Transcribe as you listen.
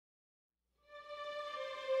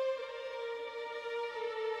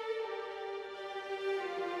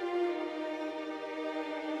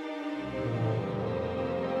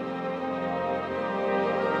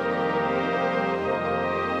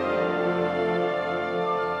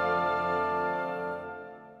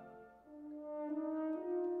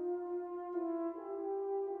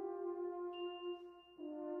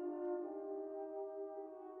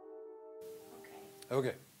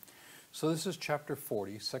Okay, so this is chapter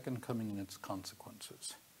 40, Second Coming and its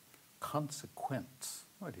Consequences. Consequence.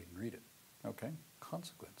 Oh, I didn't read it. Okay,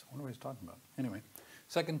 consequence. I wonder what he's talking about. Anyway,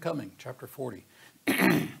 Second Coming, chapter 40.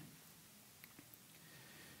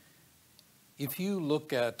 If you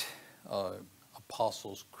look at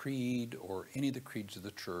Apostles' Creed or any of the creeds of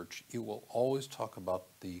the church, it will always talk about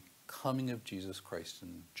the coming of Jesus Christ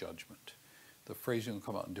in judgment. The phrasing will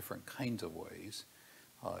come out in different kinds of ways,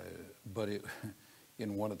 but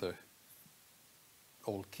in one of the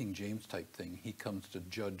old King James type thing, he comes to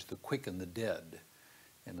judge the quick and the dead.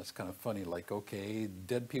 And it's kind of funny, like, okay,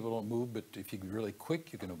 dead people don't move, but if you're really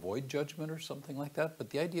quick, you can avoid judgment or something like that. But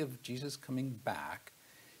the idea of Jesus coming back,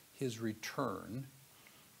 his return,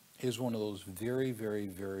 is one of those very, very,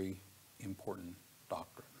 very important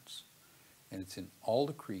doctrines. And it's in all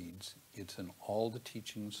the creeds, it's in all the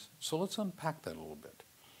teachings. So let's unpack that a little bit.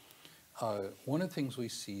 One of the things we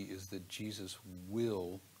see is that Jesus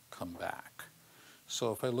will come back.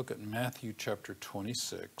 So if I look at Matthew chapter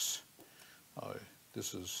 26,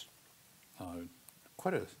 this is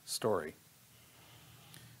quite a story.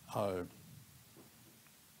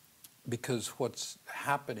 Because what's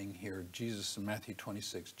happening here, Jesus in Matthew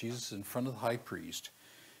 26, Jesus is in front of the high priest,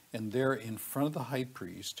 and there in front of the high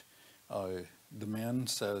priest, the man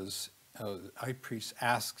says, high priest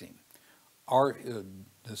asks him,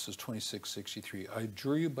 this is 26:63, I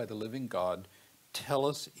adjure you by the living God, tell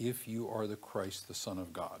us if you are the Christ, the Son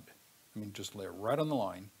of God. I mean, just lay it right on the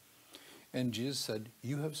line. And Jesus said,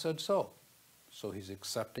 you have said so. So he's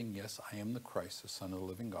accepting, yes, I am the Christ, the Son of the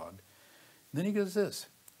living God. And then he goes this,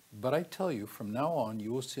 but I tell you, from now on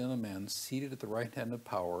you will see a man seated at the right hand of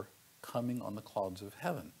power, coming on the clouds of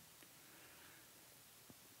heaven.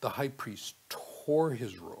 The high priest tore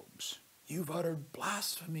his robes. You've uttered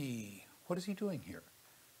blasphemy. What is he doing here?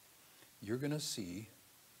 You're going to see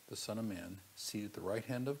the Son of Man seated at the right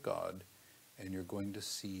hand of God, and you're going to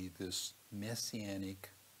see this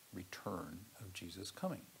messianic return of Jesus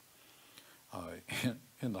coming.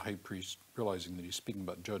 And the high priest, realizing that he's speaking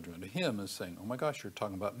about judgment to him, is saying, oh my gosh, you're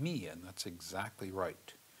talking about me, and that's exactly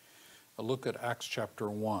right. A look at Acts chapter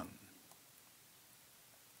 1.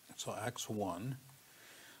 So Acts 1,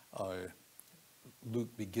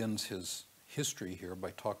 Luke begins his history here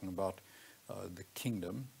by talking about the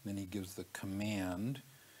kingdom. Then he gives the command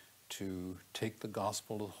to take the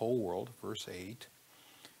gospel to the whole world, verse 8.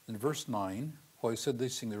 In verse 9, while he said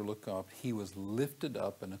these things, they were looking up, he was lifted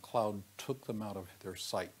up, and a cloud took them out of their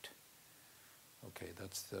sight. Okay,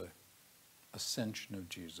 that's the ascension of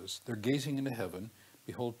Jesus. They're gazing into heaven.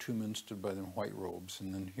 Behold, two men stood by them in white robes.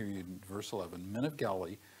 And then here in verse 11, men of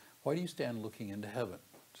Galilee, why do you stand looking into heaven?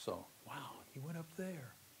 So, wow, he went up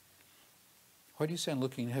there. Why do you stand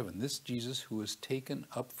looking in heaven? This Jesus who was taken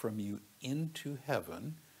up from you into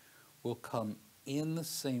heaven will come in the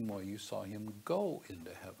same way you saw him go into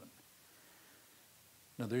heaven.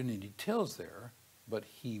 Now, there are any details there, but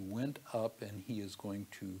he went up and he is going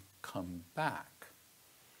to come back.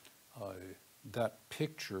 That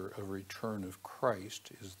picture of return of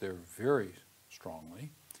Christ is there very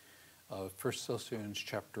strongly. 1 Thessalonians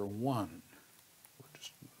chapter 1. We'll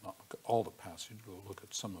just not look at all the passage, we'll look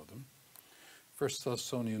at some of them. 1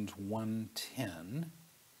 Thessalonians 1:10.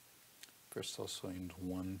 1 Thessalonians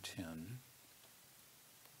 1:10.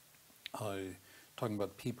 Talking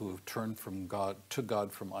about people who have turned from God to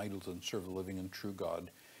God from idols and serve the living and true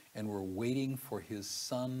God, and were waiting for his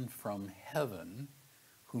Son from heaven,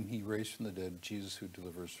 whom he raised from the dead, Jesus who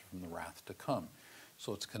delivers from the wrath to come.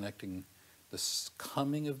 So it's connecting the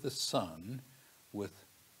coming of the Son with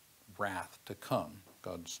wrath to come,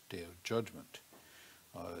 God's day of judgment.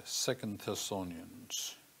 2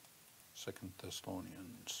 Thessalonians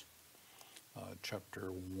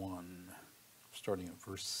chapter 1, starting at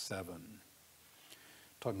verse 7.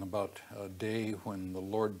 Talking about a day when the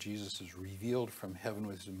Lord Jesus is revealed from heaven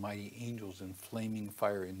with his mighty angels in flaming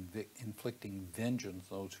fire, inflicting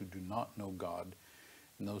vengeance on those who do not know God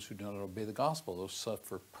and those who do not obey the gospel. Those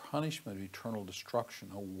suffer punishment of eternal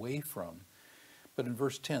destruction away from. But in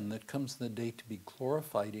verse 10, that comes the day to be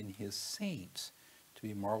glorified in his saints, to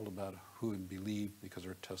be marveled about who would believe because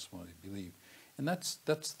our testimony believe. And that's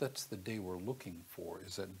the day we're looking for,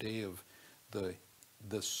 is that day of the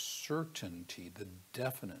certainty, the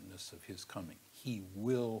definiteness of his coming. He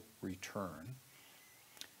will return,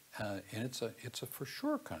 and it's a for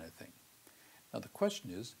sure kind of thing. Now the question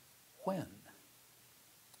is, when?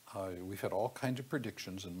 We've had all kinds of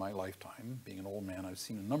predictions in my lifetime. Being an old man, I've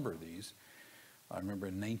seen a number of these. I remember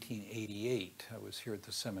in 1988, I was here at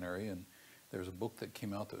the seminary, and there was a book that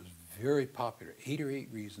came out that was very popular, 8 or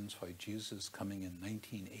 8 Reasons Why Jesus is Coming in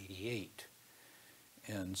 1988.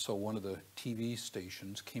 And so one of the TV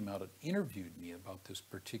stations came out and interviewed me about this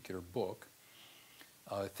particular book,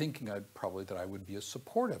 thinking that I would be a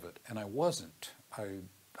support of it, and I wasn't. I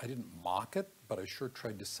didn't mock it, but I sure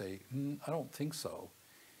tried to say, I don't think so.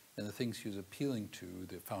 And the things he was appealing to,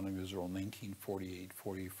 the founding of Israel in 1948,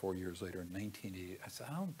 44 years later in 1980, I said,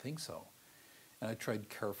 I don't think so. And I tried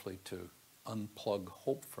carefully to unplug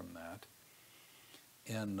hope from that.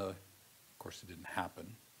 And of course it didn't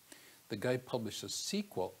happen. The guy published a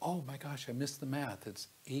sequel. Oh my gosh, I missed the math. It's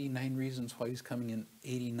 89 Reasons Why He's Coming in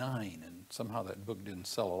 89, and somehow that book didn't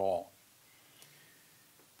sell at all.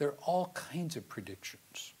 There are all kinds of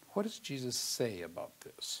predictions. What does Jesus say about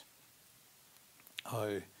this?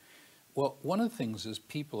 Well, one of the things is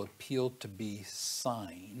people appeal to be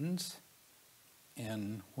signs.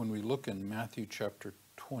 And when we look in Matthew chapter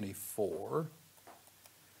 24,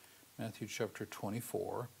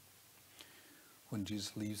 when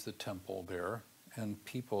Jesus leaves the temple there, and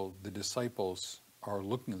people, the disciples, are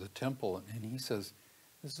looking at the temple, and he says,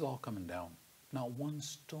 this is all coming down. Not one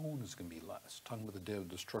stone is going to be less. Talking about the day of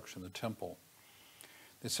destruction of the temple.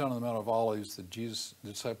 They sat on the Mount of Olives, the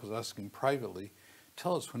disciples asking privately,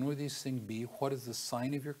 tell us, when will these things be? What is the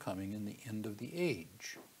sign of your coming in the end of the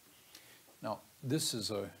age? Now, this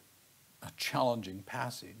is a challenging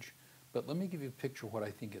passage, but let me give you a picture of what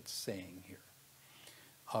I think it's saying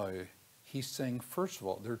here. He's saying, first of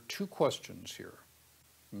all, there are two questions here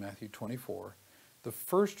in Matthew 24. The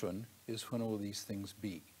first one is, when will these things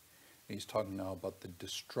be? And he's talking now about the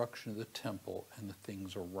destruction of the temple and the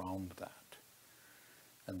things around that.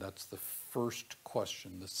 And that's the first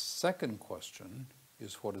question. The second question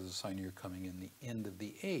is, what is the sign of your coming in the end of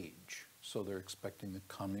the age? So they're expecting the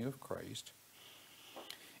coming of Christ.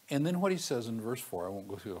 And then what he says in verse 4, I won't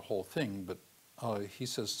go through the whole thing, but he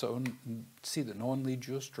says, so see that no one leads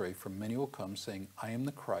you astray, for many will come saying, I am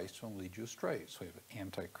the Christ, and will lead you astray. So you have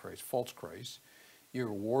antichrist, false Christ. You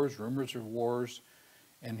hear wars, rumors of wars,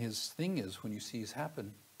 and his thing is, when you see this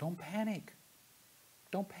happen, don't panic.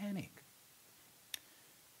 Don't panic.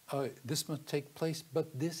 This must take place,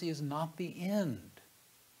 but this is not the end.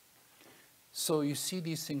 So you see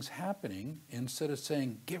these things happening, instead of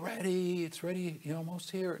saying, get ready, it's ready, you're almost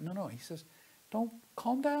here. No, he says, don't,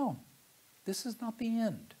 calm down. This is not the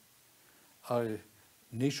end.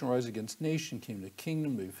 Nation will rise against nation, kingdom to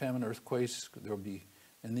kingdom, there'll be famine, earthquakes, there'll be,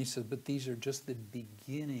 and he said, but these are just the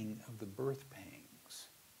beginning of the birth pangs.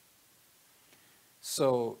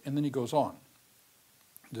 So, and then he goes on.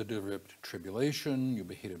 The tribulation, you'll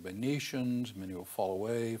be hated by nations, many will fall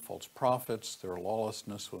away, false prophets, their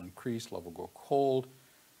lawlessness will increase, love will grow cold.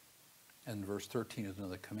 And verse 13 is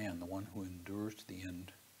another command, the one who endures to the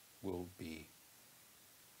end will be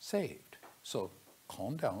saved. So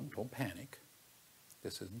calm down, don't panic.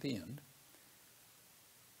 This isn't the end.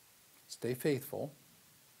 Stay faithful,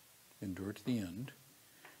 endure to the end.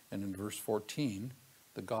 And in verse 14,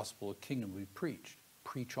 the gospel of the kingdom will be preached.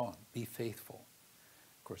 Preach on, be faithful.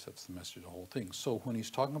 Of course, that's the message of the whole thing. So when he's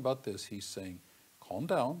talking about this, he's saying, calm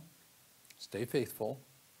down, stay faithful,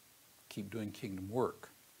 keep doing kingdom work.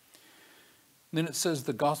 And then it says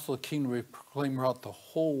the gospel of the kingdom will proclaim throughout the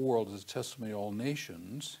whole world as a testimony to all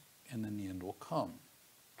nations, and then the end will come.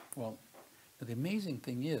 Well, the amazing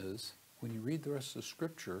thing is, when you read the rest of the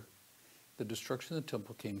scripture, the destruction of the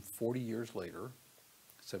temple came 40 years later,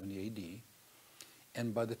 70 AD,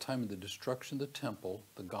 and by the time of the destruction of the temple,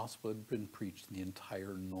 the gospel had been preached in the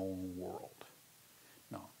entire known world.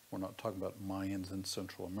 Now, we're not talking about Mayans in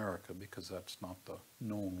Central America, because that's not the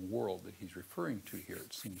known world that he's referring to here,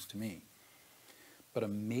 it seems to me. But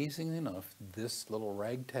amazingly enough, this little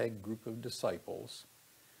ragtag group of disciples,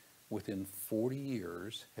 within 40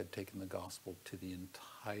 years, had taken the gospel to the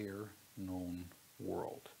entire known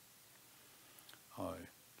world.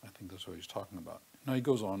 I think that's what he's talking about. Now he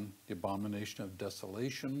goes on, the abomination of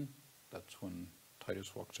desolation, that's when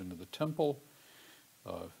Titus walks into the temple.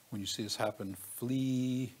 When you see this happen,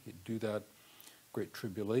 flee, do that. Great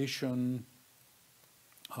tribulation,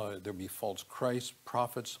 there'll be false Christ,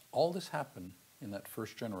 prophets, all this happened in that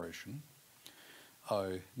first generation.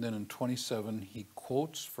 Then in 27, he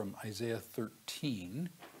quotes from Isaiah 13,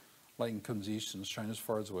 lightning comes east and shines as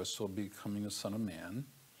far as the west, so becoming a son of man.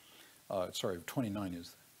 29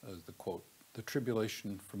 is the quote. The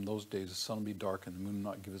tribulation from those days, the sun will be dark and the moon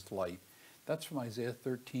will not give its light. That's from Isaiah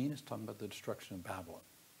 13. It's talking about the destruction of Babylon.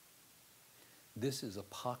 This is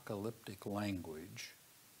apocalyptic language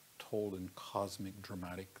told in cosmic,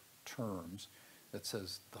 dramatic terms that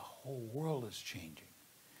says the whole world is changing.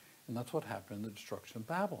 And that's what happened in the destruction of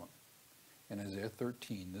Babylon. In Isaiah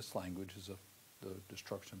 13, this language is of the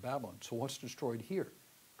destruction of Babylon. So what's destroyed here?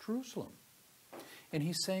 Jerusalem. And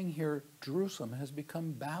he's saying here, Jerusalem has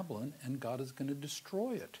become Babylon and God is going to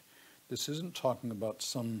destroy it. This isn't talking about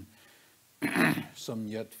some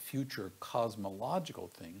yet future cosmological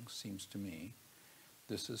thing, seems to me.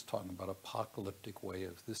 This is talking about apocalyptic way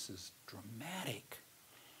of, this is dramatic.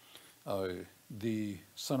 The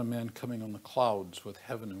Son of Man coming on the clouds with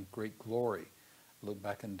heaven in great glory. Look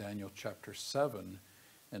back in Daniel chapter 7,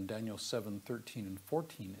 and Daniel 7, 13 and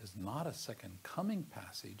 14 is not a second coming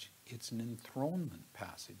passage, it's an enthronement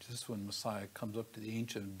passage. This is when Messiah comes up to the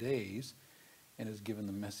Ancient of Days and is given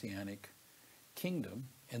the Messianic kingdom,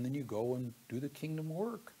 and then you go and do the kingdom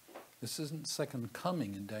work. This isn't second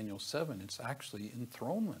coming in Daniel 7, it's actually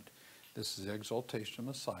enthronement. This is the exaltation of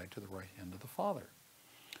Messiah to the right hand of the Father.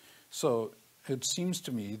 So it seems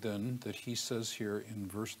to me then that he says here in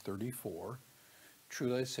verse 34,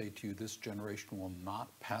 truly I say to you, this generation will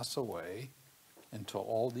not pass away until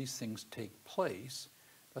all these things take place.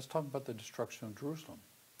 Let's talk about the destruction of Jerusalem.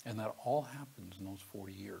 And that all happens in those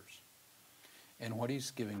 40 years. And what he's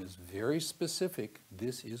giving is very specific.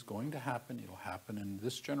 This is going to happen. It'll happen in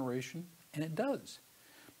this generation. And it does.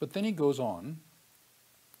 But then he goes on,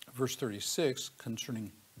 verse 36,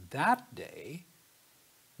 concerning that day,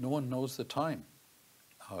 no one knows the time.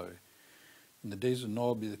 In the days of Noah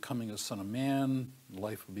will be the coming of the Son of Man.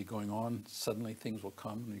 Life will be going on. Suddenly things will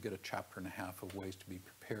come. And you get a chapter and a half of ways to be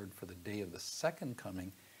prepared for the day of the second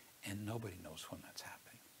coming. And nobody knows when that's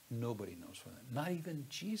happening. Nobody knows when. Not even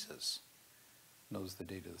Jesus knows the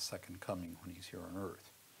date of the second coming when he's here on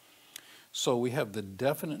earth. So we have the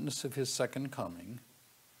definiteness of his second coming,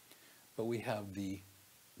 but we have the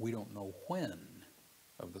we don't know when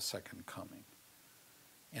of the second coming.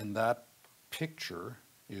 And that picture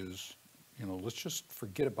is, let's just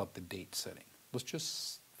forget about the date setting. Let's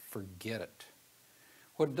just forget it.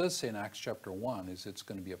 What it does say in Acts chapter 1 is it's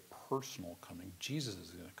going to be a personal coming. Jesus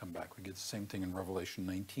is going to come back. We get the same thing in Revelation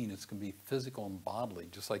 19. It's going to be physical and bodily.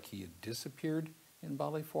 Just like he had disappeared in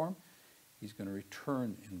bodily form, he's going to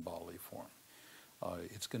return in bodily form.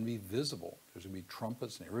 It's going to be visible. There's going to be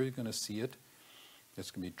trumpets and everybody's going to see it.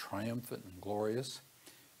 It's going to be triumphant and glorious.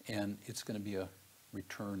 And it's going to be a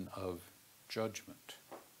return of judgment.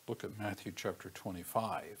 Look at Matthew chapter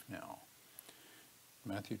 25 now.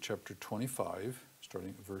 Matthew chapter 25,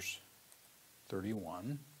 starting at verse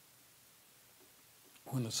 31.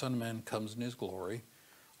 When the Son of Man comes in his glory,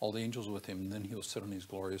 all the angels with him, and then he'll sit on his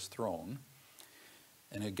glorious throne,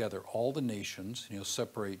 and he'll gather all the nations, and he'll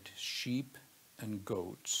separate sheep and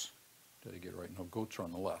goats. Did I get it right? No, goats are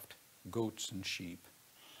on the left. Goats and sheep.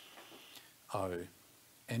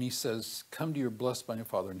 And he says, come to your blessed by your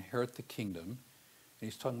Father, inherit the kingdom. And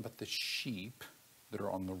he's talking about the sheep that are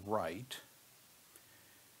on the right.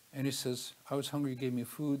 And he says, I was hungry, you gave me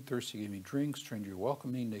food, thirsty, you gave me drink, stranger, you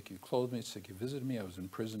welcomed me, naked, you clothed me, sick, you visited me, I was in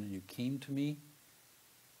prison, and you came to me.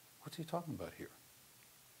 What's he talking about here?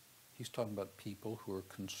 He's talking about people who are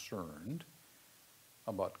concerned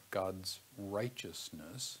about God's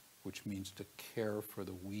righteousness, which means to care for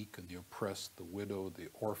the weak and the oppressed, the widow, the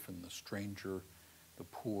orphan, the stranger, the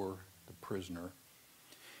poor, the prisoner.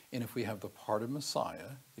 And if we have the part of Messiah,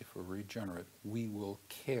 if we're regenerate, we will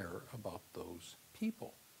care about those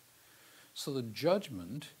people. So the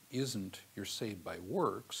judgment isn't you're saved by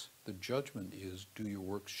works. The judgment is, do your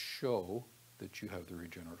works show that you have the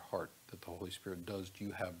regenerate heart, that the Holy Spirit does? Do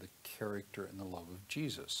you have the character and the love of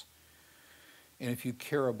Jesus? And if you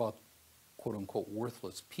care about quote-unquote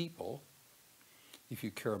worthless people, if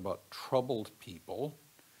you care about troubled people,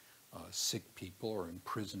 sick people or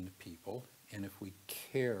imprisoned people, and if we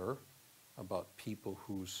care about people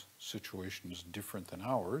whose situation is different than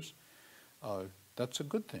ours, that's a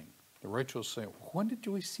good thing. The righteous will say, when did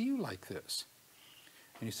we see you like this?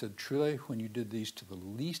 And he said, truly, when you did these to the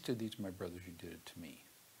least of these, my brothers, you did it to me.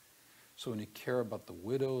 So when you care about the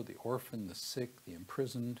widow, the orphan, the sick, the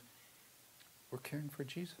imprisoned, we're caring for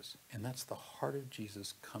Jesus. And that's the heart of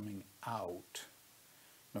Jesus coming out.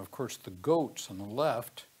 Now, of course, the goats on the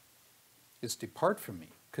left is depart from me,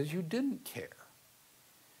 because you didn't care.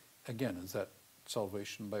 Again, is that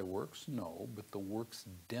salvation by works? No, but the works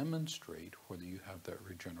demonstrate whether you have that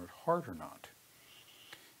regenerate heart or not.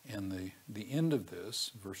 And the end of this,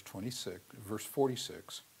 verse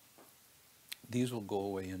 46, these will go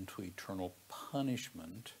away into eternal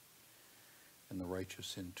punishment, and the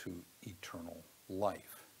righteous into eternal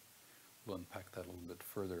life. We'll unpack that a little bit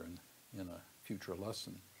further in a future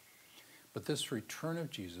lesson. But this return of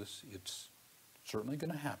Jesus, it's certainly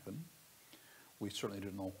going to happen. We certainly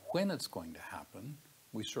don't know when it's going to happen.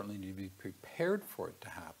 We certainly need to be prepared for it to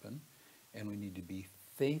happen, and we need to be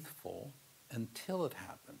faithful until it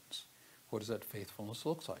happens. What does that faithfulness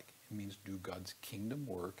look like? It means do God's kingdom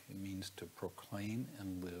work. It means to proclaim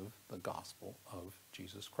and live the gospel of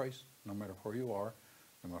Jesus Christ. No matter where you are,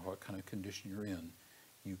 no matter what kind of condition you're in,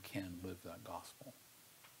 you can live that gospel.